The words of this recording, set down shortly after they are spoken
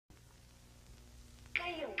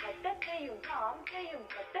tất khi dùng thỏm, khi dùng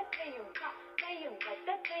thật tất khi dùng thỏm, khi dùng thật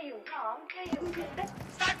tất khi dùng thỏm, khi dùng thật tất.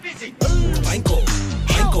 Start busy. Vainkoo,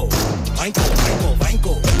 vainkoo, vainkoo,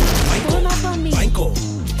 vainkoo, vainkoo, vainkoo,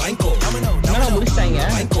 vainkoo, vainkoo. Nó là buổi sáng á.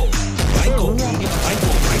 Vainkoo, vainkoo,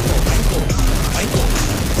 vainkoo, vainkoo, vainkoo, vainkoo,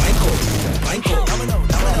 vainkoo, vainkoo.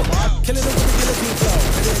 Killing it with the guillotine flow.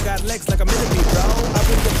 And then got legs like a millipede, bro. I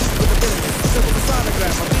bring the beat with the billions. Simple the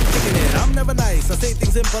sonogram, I beat kicking it. I'm never nice, I say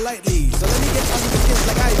things impolitely. So let me get under the skin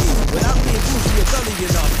like I do. Without being bougie or gully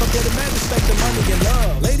enough. From getting man respect and money and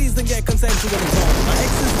love. Ladies then get consensual and talk. My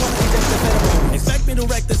exes wanna inject the pheromone. Expect me to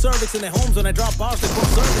wreck the cervix in their homes when I drop bars that put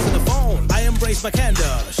service in the phone. I embrace my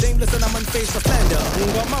candor. Shameless and I'm unfazed for slander.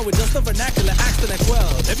 Mmaa with just a vernacular accent and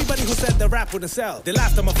quell. Everybody who said the rap wouldn't sell. They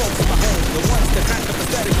laughed at my folks in my home. The ones that cracked up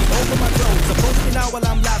aesthetically over my throat. Approach me now while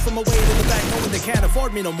I'm laughing my way to the bank, knowing they can't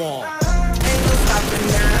afford me no more. Ain't no stopping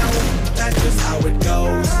now, that's just how it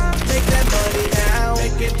goes. Make that money now,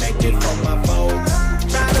 make it for my folks.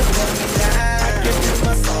 Try to run me down, I give you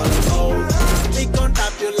my solid hold. We gon'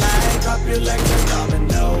 drop you like a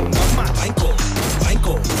domino. Vainkoo,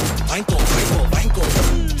 vainkoo, vainkoo, vainkoo, vainkoo,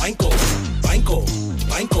 vainkoo, vainkoo,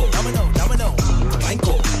 vainkoo, domino, domino.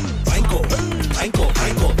 Vainkoo, vainkoo, vainkoo,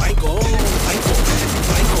 vainkoo, vainkoo, vainkoo,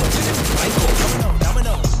 vainkoo, vainkoo, domino,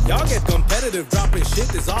 domino. Y'all get competitive, dropping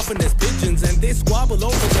shit as often as pigeons, and they squabble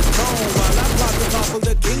over the throne while I'm rocking top of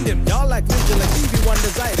the kingdom. Y'all like ninja, like Stevie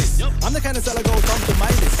Wonder's itis. I'm the kind of seller go thumb to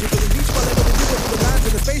Midas. You couldn't reach for level to do it with the lines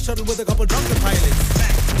in the space shuttle with a couple drunken pilots.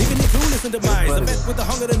 Leaving you clueless in demise. A vet with the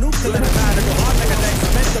hunger to nuke till I die to go hard like a tank.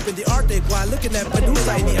 Cement up in the Arctic while looking at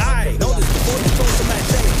Medusa in the eye. Know this before you throw some mad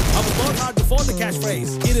shade. I was born hard before the catchphrase.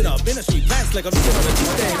 Eat it up in a street, plants like a vegan on a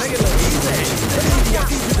cheat day. Make it look easy. Maybe I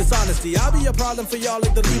feed you dishonesty. I'll be a problem for y'all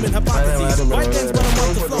like the Lehman hypotheses. White things when I'm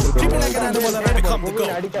on the floor. Treat me like an animal and I become the goat.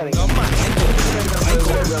 Come on.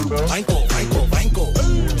 Vainkoo, vainkoo, vainkoo, vainkoo,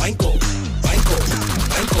 vainkoo, vainkoo,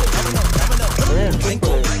 vainkoo, domino, domino.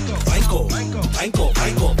 Vainkoo, vainkoo, vainkoo,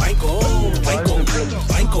 vainkoo, vainkoo, vainkoo,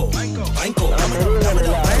 vainkoo, vainkoo, domino,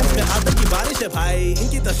 domino. Rhymes में आदत की बारिश है भाई,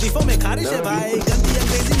 इनकी तशरीफों में खारिश है भाई. गंदी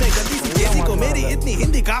अंग्रेजी में गंदी सी देसी को मेरी इतनी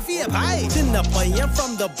हिंदी काफी है भाई. चिन्ना पय्या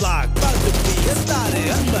from the block, about to be a star.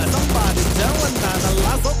 Unba somebody, jawan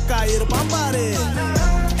Allah sokka irpambare.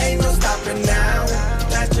 Ain't no stopping now,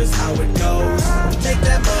 that's just how it goes. Make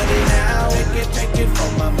that money now, make it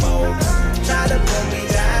for my folks. Try to pull me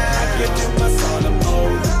down, I give you my solemn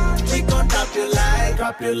oath. We gon' drop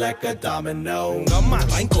you like a domino. Come on.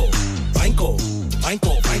 Vainkoo, vainkoo,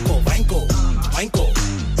 vainkoo, vainkoo, vainkoo, vainkoo,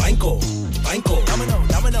 vainkoo, vainkoo, domino.